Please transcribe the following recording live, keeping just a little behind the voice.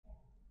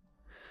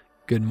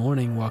Good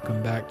morning.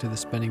 Welcome back to the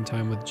Spending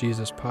Time with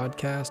Jesus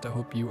podcast. I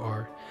hope you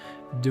are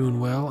doing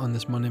well on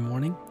this Monday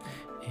morning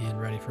and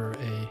ready for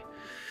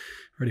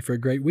a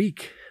great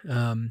week.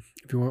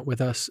 If you weren't with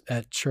us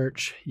at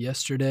church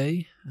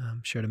yesterday,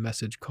 shared a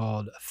message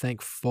called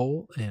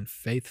 "ThankFULL and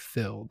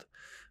FaithFILLED"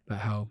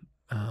 about how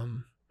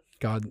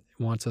God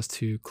wants us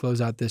to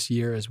close out this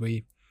year as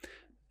we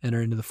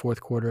enter into the fourth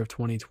quarter of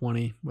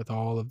 2020 with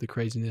all of the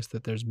craziness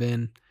that there's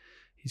been.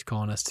 He's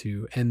calling us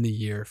to end the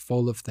year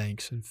full of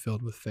thanks and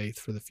filled with faith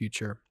for the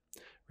future.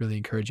 Really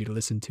encourage you to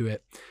listen to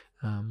it.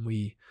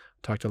 We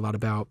talked a lot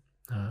about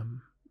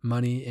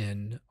money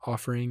and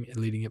offering and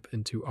leading up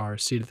into our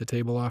seat at the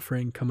table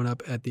offering coming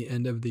up at the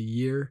end of the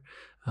year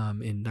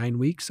in 9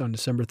 weeks on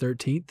December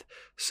 13th.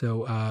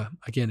 So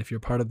again, if you're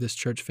part of this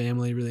church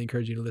family, really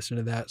encourage you to listen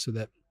to that so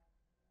that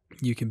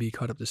you can be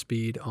caught up to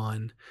speed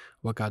on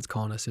what God's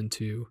calling us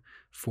into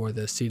for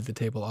the seat at the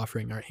table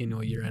offering, our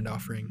annual year-end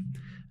offering.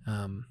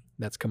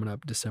 That's coming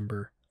up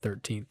December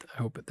 13th. I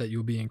hope that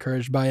you'll be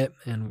encouraged by it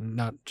and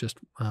not just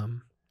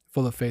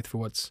full of faith for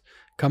what's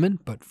coming,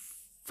 but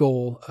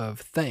full of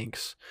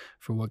thanks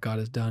for what God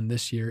has done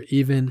this year,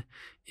 even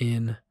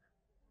in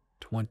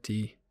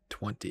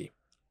 2020.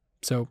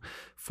 So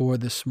for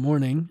this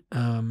morning,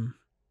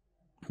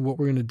 what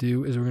we're going to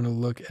do is we're going to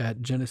look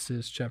at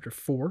Genesis chapter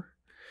 4.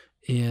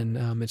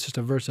 And it's just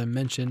a verse I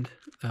mentioned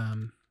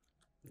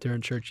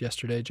during church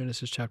yesterday,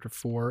 Genesis chapter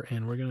 4,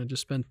 and we're going to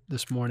just spend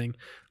this morning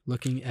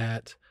looking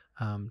at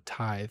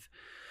tithe.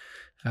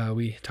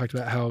 We talked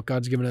about how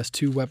God's given us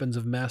two weapons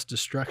of mass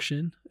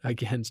destruction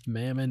against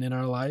mammon in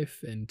our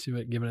life, and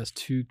given us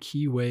two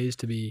key ways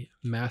to be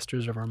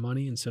masters of our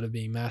money instead of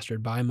being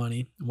mastered by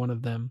money. One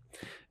of them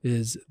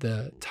is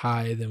the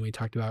tithe, and we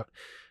talked about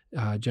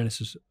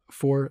Genesis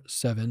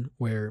 4:7,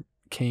 where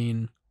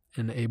Cain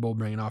and Abel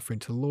bring an offering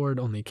to the Lord.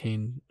 Only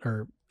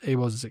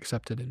Abel is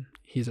accepted, and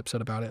he's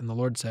upset about it. And the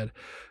Lord said,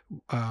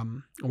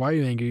 why are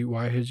you angry?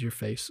 Why has your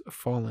face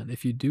fallen?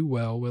 If you do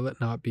well, will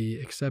it not be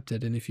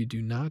accepted? And if you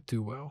do not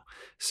do well,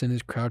 sin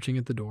is crouching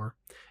at the door.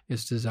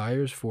 Its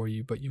desires for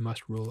you, but you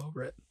must rule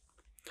over it.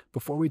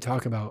 Before we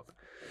talk about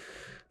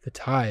the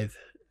tithe,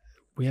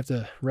 we have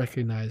to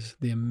recognize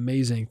the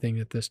amazing thing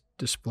that this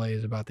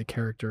displays about the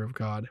character of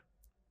God.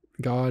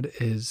 God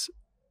is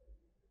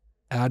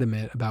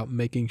adamant about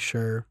making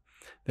sure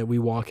that we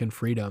walk in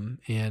freedom.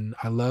 And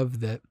I love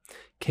that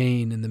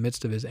Cain, in the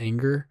midst of his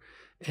anger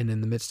and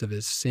in the midst of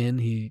his sin,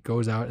 he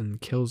goes out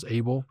and kills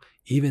Abel.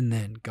 Even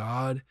then,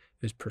 God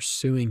is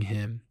pursuing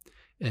him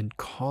and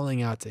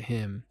calling out to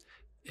him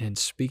and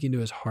speaking to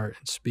his heart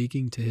and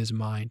speaking to his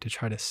mind to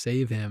try to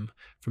save him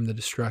from the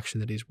destruction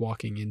that he's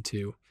walking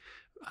into.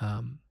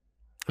 And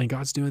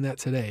God's doing that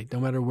today. No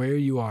matter where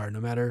you are,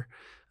 no matter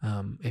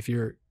if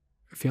you're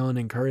feeling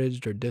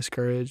encouraged or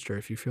discouraged, or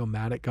if you feel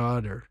mad at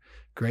God or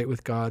great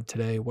with God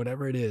today,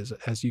 whatever it is,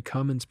 as you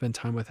come and spend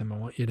time with him, I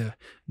want you to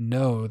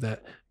know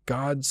that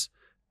God's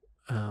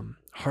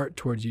heart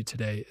towards you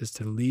today is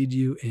to lead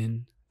you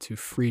into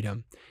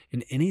freedom.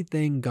 And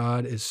anything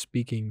God is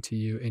speaking to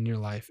you in your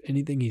life,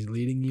 anything he's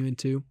leading you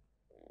into,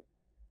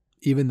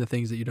 even the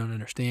things that you don't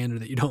understand or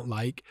that you don't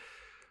like,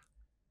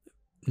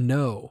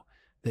 know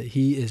that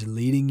he is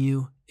leading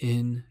you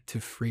into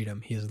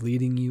freedom. He is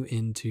leading you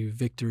into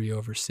victory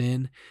over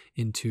sin,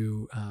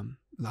 into,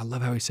 I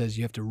love how he says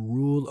you have to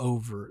rule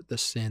over the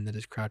sin that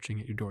is crouching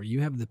at your door.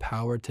 You have the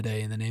power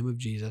today in the name of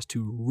Jesus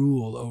to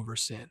rule over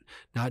sin,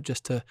 not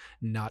just to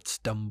not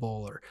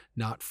stumble or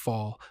not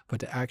fall, but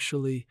to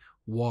actually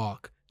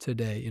walk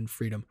today in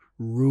freedom,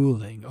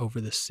 ruling over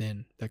the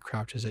sin that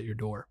crouches at your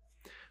door.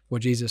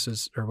 What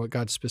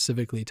God's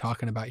specifically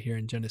talking about here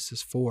in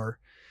Genesis 4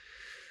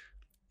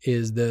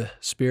 is the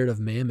spirit of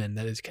mammon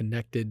that is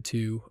connected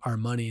to our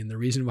money. And the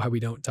reason why we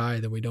don't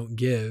tithe and we don't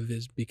give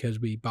is because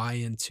we buy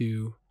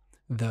into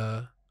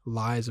the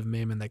lies of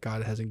mammon that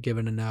God hasn't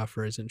given enough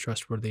or isn't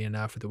trustworthy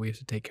enough, or that we have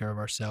to take care of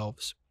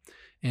ourselves.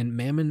 And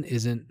mammon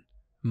isn't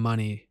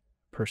money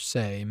per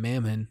se.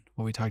 Mammon,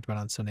 what we talked about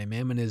on Sunday,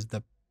 mammon is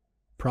the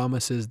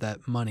promises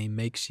that money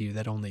makes you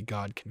that only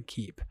God can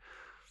keep.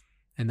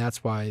 And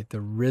that's why the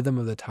rhythm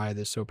of the tithe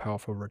is so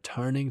powerful,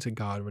 returning to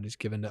God what he's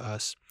given to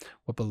us,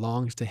 what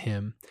belongs to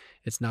him.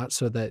 It's not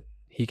so that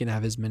he can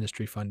have his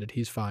ministry funded.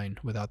 He's fine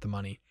without the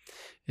money.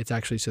 It's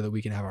actually so that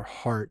we can have our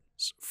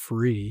hearts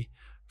free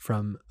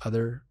from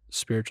other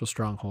spiritual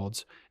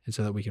strongholds, and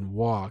so that we can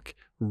walk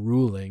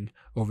ruling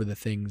over the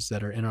things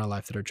that are in our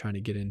life that are trying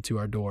to get into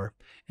our door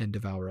and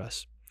devour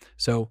us.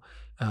 So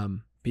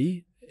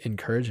be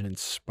encouraged and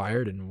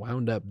inspired and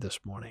wound up this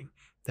morning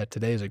that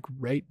today is a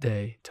great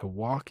day to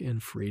walk in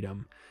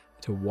freedom,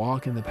 to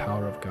walk in the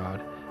power of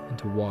God, and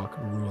to walk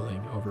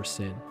ruling over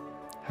sin.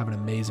 Have an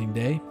amazing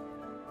day.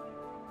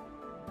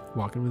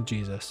 Walking with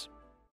Jesus.